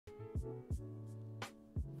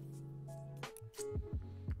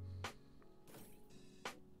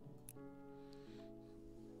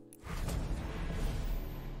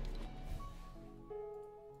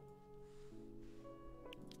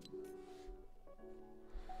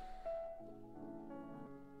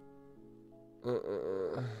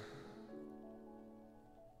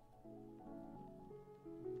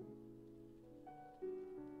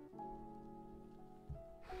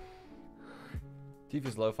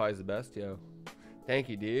Tfue's lo-fi is the best, yo. Thank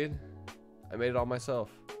you, dude. I made it all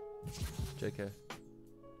myself. JK.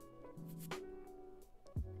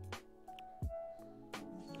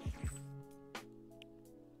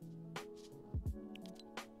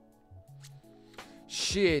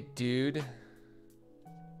 Shit, dude.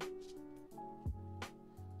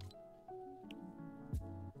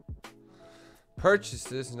 Purchase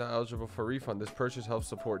this is not eligible for refund. This purchase helps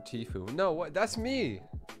support Tfue. No, what? That's me.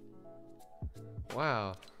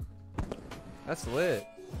 Wow. That's lit.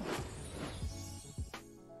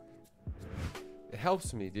 It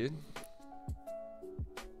helps me, dude.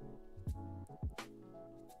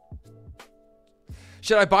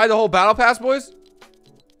 Should I buy the whole battle pass, boys?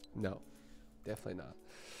 No. Definitely not.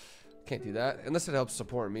 Can't do that. Unless it helps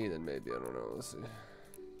support me, then maybe. I don't know. Let's see.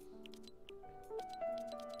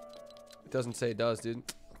 It doesn't say it does, dude.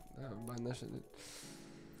 I'm buying that shit, dude.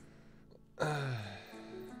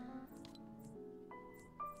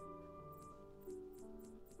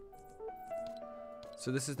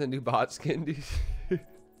 So this is the new bot skin, dude.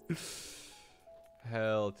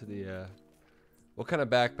 Hell to the what kind of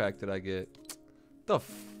backpack did I get?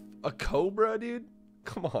 A cobra, dude?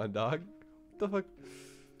 Come on, dog. What the fuck?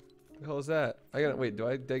 The hell is that? I gotta wait.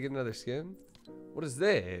 Did I get another skin? What is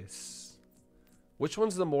this? Which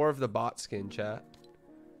one's the more of the bot skin, chat?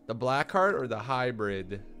 The black heart or the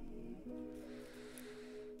hybrid?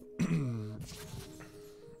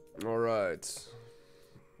 All right.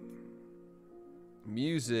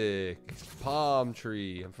 Music, palm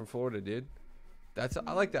tree. I'm from Florida, dude.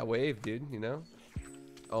 I like that wave, dude. You know.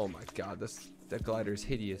 Oh my god, that glider is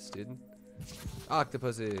hideous, dude.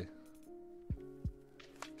 Octopussy.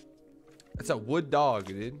 That's a wood dog,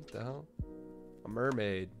 dude. What the hell? A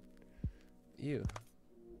mermaid. Ew.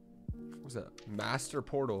 What's that? Master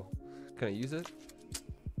portal. Can I use it?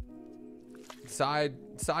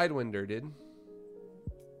 Sidewinder, dude.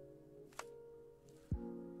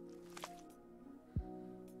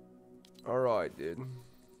 Alright, dude.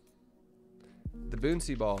 The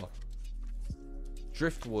bouncy ball.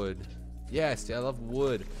 Driftwood. Yes, dude, I love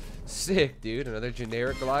wood. Sick, dude. Another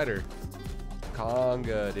generic glider.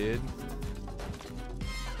 Conga, dude.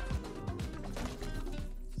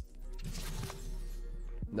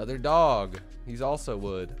 Another dog. He's also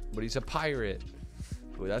wood, but he's a pirate.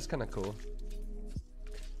 Ooh, that's kind of cool.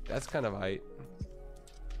 That's kind of height.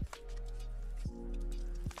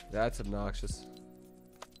 That's obnoxious.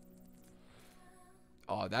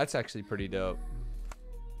 Oh, that's actually pretty dope.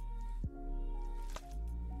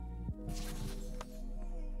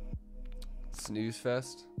 Snooze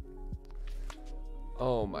fest.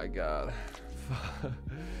 Oh my god.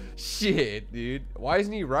 Shit, dude. Why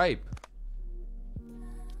isn't he ripe?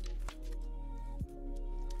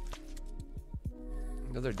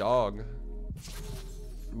 Another dog.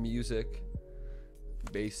 Music.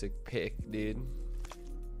 Basic pick, dude.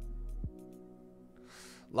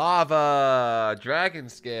 Lava. Dragon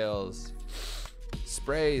scales.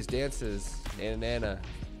 Sprays, dances. Nana.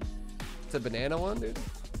 It's a banana one, dude.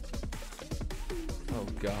 Oh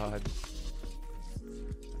god.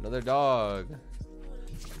 Another dog.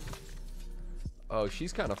 Oh,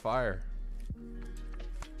 she's kind of fire.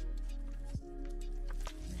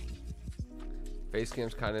 Face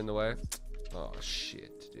cam's kind of in the way. Oh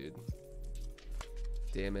shit, dude.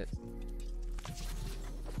 Damn it.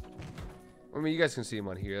 I mean, you guys can see him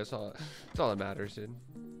on here. That's all that matters, dude.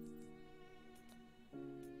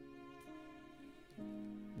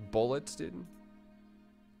 Bullets, dude.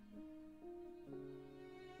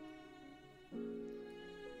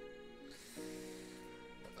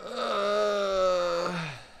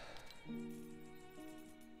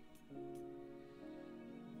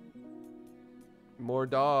 More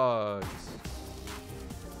dogs.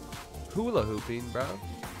 Hula hooping, bro.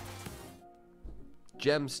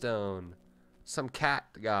 Gemstone. Some cat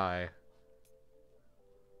guy.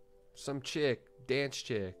 Some chick. Dance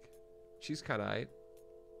chick. She's kind of hype.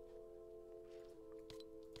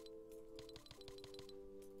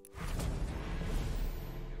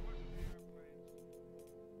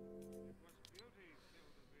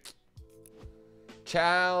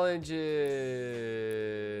 Challenges.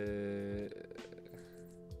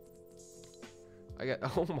 I got.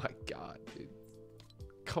 Oh my god, dude.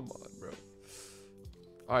 Come on, bro.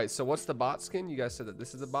 Alright, so what's the bot skin? You guys said that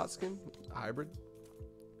this is a bot skin? Hybrid?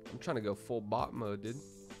 I'm trying to go full bot mode, dude.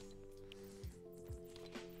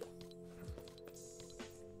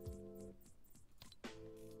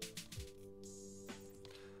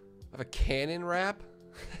 I have a cannon wrap?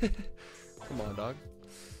 Come on, dog.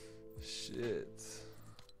 Shit.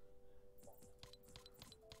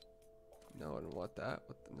 No, I don't want that.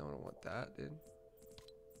 No, I don't want that, dude.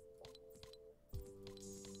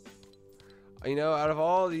 You know, out of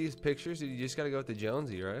all these pictures, you just gotta go with the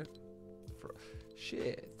Jonesy, right?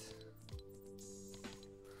 Shit.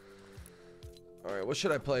 Alright, what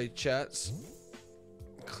should I play, chats?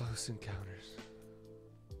 Close encounters.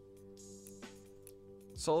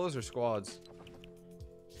 Solos or squads?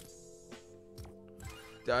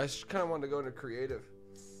 Yeah, I just kind of wanted to go into creative.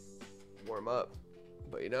 Warm up.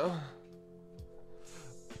 But you know?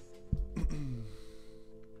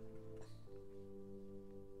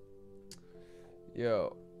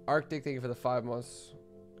 Yo, Arctic, thank you for the 5 months.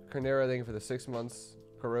 Carnera, thank you for the 6 months.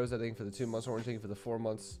 Carosa, thank you for the 2 months. Orange, thank you for the 4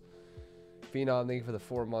 months. Phenom, thank you for the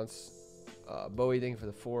 4 months. Bowie, thank you for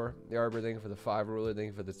the 4. The Arbor, thank you for the 5. Ruler,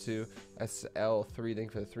 thank you for the 2. SL3, thank you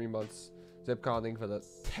for the 3 months. Zipcon, thank you for the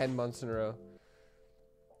 10 months in a row.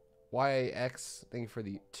 YAX, thank you for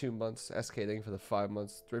the 2 months. SK, thank you for the 5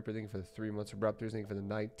 months. Draper, thank you for the 3 months. Abrupters, thank you for the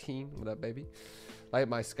 19. What up, baby? Light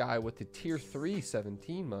My Sky with the tier 3,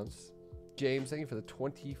 17 months. James, thank you for the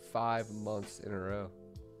 25 months in a row.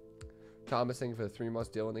 Thomas, thank you for the 3 months.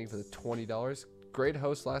 Dylan, thank you for the $20. Great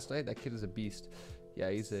host last night. That kid is a beast. Yeah,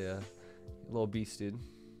 he's a little beast, dude.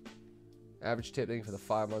 Average Tip, thank you for the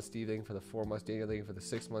 5 months. Steve, thank you for the 4 months. Daniel, thank you for the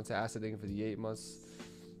 6 months. Acid, thank you for the 8 months.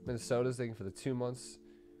 Minnesota's, thank you for the 2 months.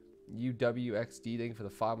 UWXD, thank you for the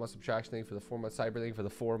 5 months. Subtraction, thank you for the 4 months. Cyber, thank you for the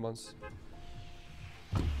 4 months.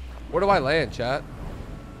 Where do I land, chat?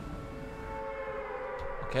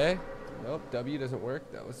 Okay. Nope, W doesn't work.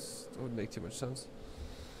 That wouldn't make too much sense.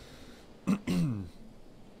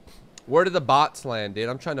 Where do the bots land, dude?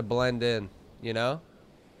 I'm trying to blend in, you know?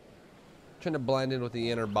 Trying to blend in with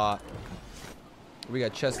the inner bot. We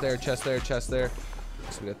got chest there, chest there, chest there.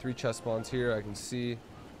 So we got 3 chest spawns here. I can see.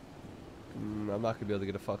 I'm not going to be able to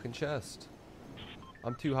get a fucking chest.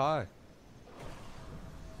 I'm too high.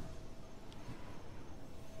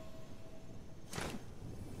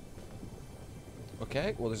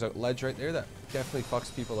 Okay, well there's a ledge right there that definitely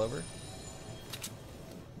fucks people over.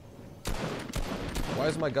 Why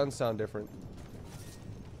does my gun sound different?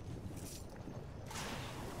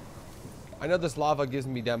 I know this lava gives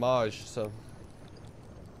me damage, so.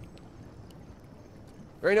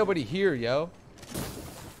 There ain't nobody here, yo.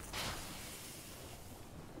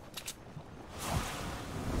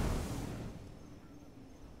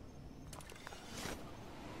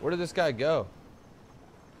 Where did this guy go?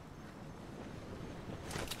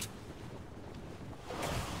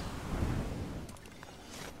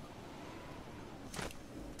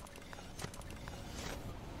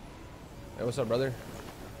 Hey, what's up, brother?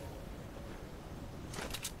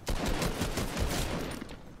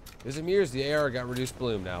 Is it me or is the AR got reduced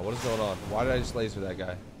bloom now? What is going on? Why did I just laser that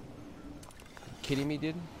guy? You kidding me,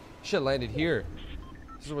 dude? Should have landed here.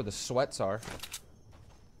 This is where the sweats are.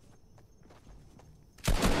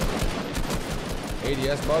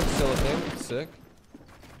 ADS bug still a thing. Sick.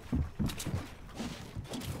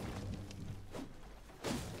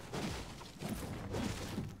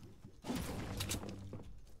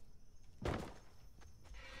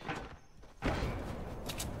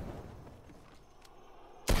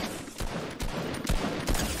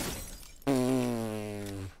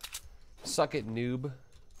 Suck it, noob.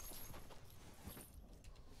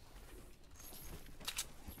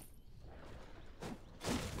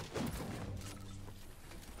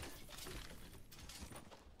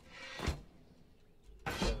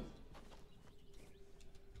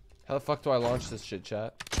 How the fuck do I launch this shit,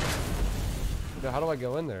 chat? Yo, how do I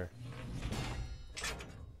go in there?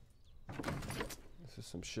 This is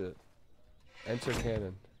some shit. Enter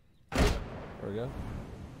cannon. There we go.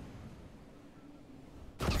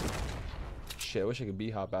 Shit, I wish I could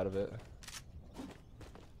B-hop out of it.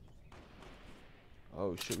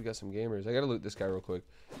 Oh shit, we got some gamers. I gotta loot this guy real quick.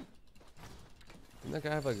 Didn't that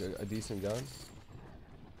guy have like a decent gun?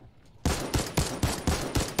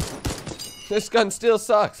 This gun still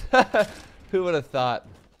sucks. Who would have thought?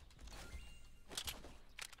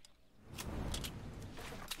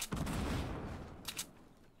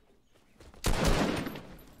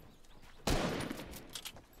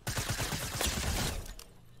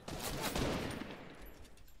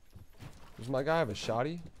 Does my guy have a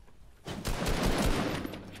shotty?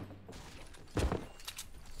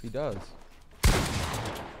 He does.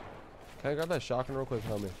 Can I grab that shotgun real quick,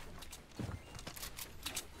 homie?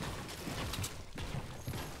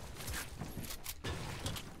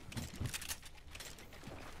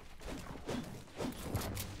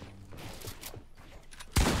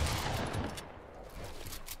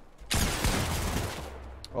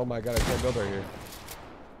 Oh my god, I can't build right here.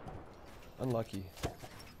 Unlucky.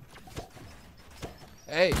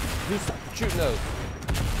 Hey, who's shooting those?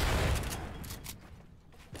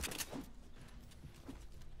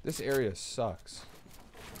 This area sucks.